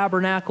in the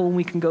tabernacle, and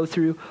we can go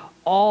through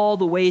all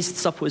the ways that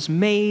stuff was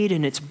made,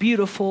 and it's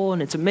beautiful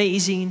and it's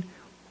amazing,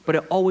 but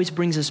it always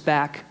brings us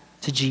back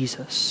to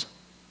Jesus.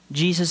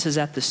 Jesus is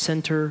at the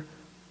center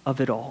of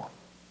it all.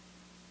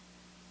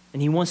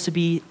 And he wants to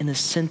be in the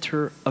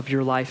center of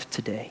your life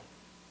today.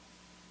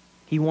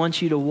 He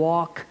wants you to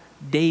walk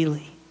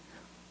daily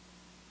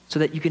so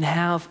that you can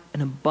have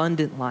an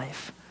abundant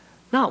life.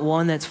 Not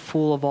one that's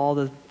full of all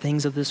the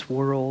things of this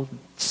world,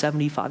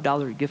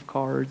 $75 gift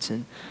cards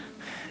and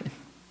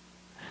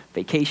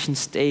vacation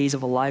stays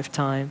of a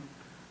lifetime.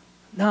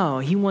 No,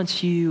 he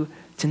wants you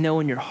to know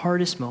in your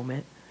hardest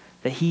moment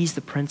that he's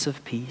the Prince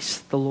of Peace,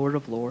 the Lord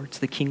of Lords,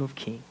 the King of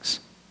Kings.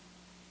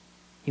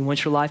 He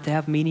wants your life to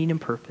have meaning and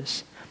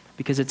purpose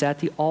because it's at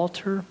the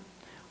altar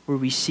where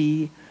we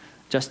see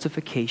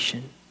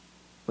justification,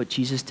 what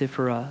Jesus did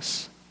for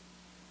us.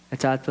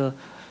 It's at the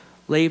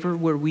laver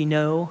where we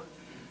know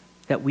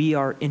that we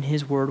are in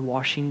his word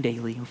washing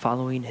daily and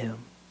following him.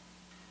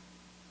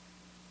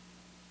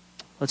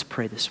 Let's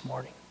pray this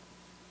morning.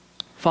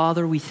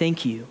 Father, we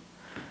thank you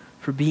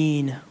for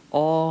being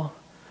all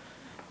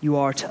you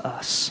are to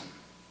us.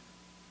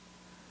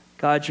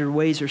 God, your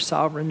ways are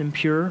sovereign and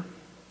pure,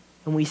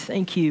 and we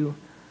thank you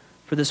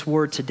for this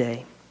word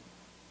today.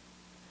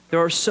 There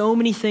are so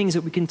many things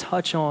that we can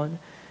touch on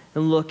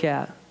and look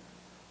at.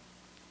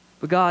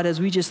 But God, as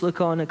we just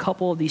look on a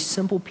couple of these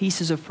simple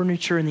pieces of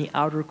furniture in the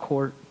outer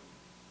court,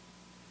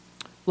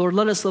 Lord,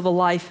 let us live a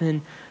life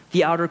in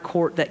the outer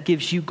court that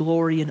gives you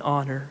glory and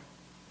honor.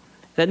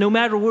 That no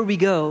matter where we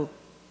go,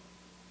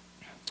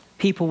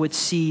 people would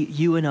see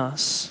you and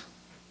us.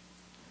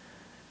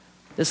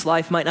 This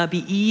life might not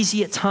be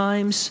easy at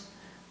times.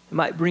 It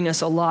might bring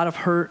us a lot of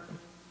hurt.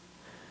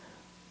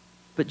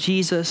 But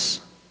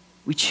Jesus,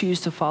 we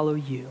choose to follow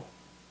you.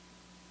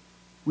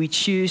 We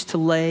choose to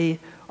lay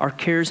our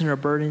cares and our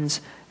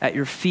burdens at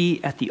your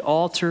feet, at the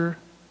altar.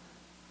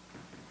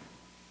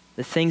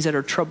 The things that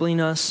are troubling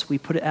us, we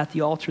put it at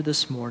the altar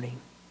this morning.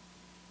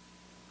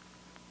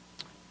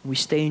 We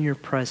stay in your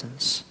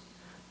presence.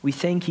 We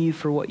thank you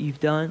for what you've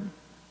done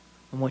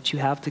and what you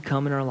have to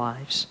come in our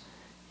lives.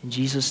 In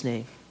Jesus'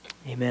 name,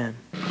 amen.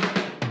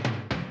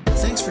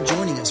 Thanks for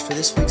joining us for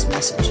this week's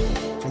message.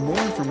 For more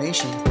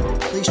information,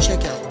 please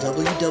check out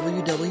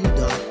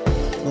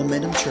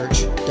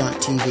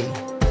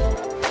www.momentumchurch.tv.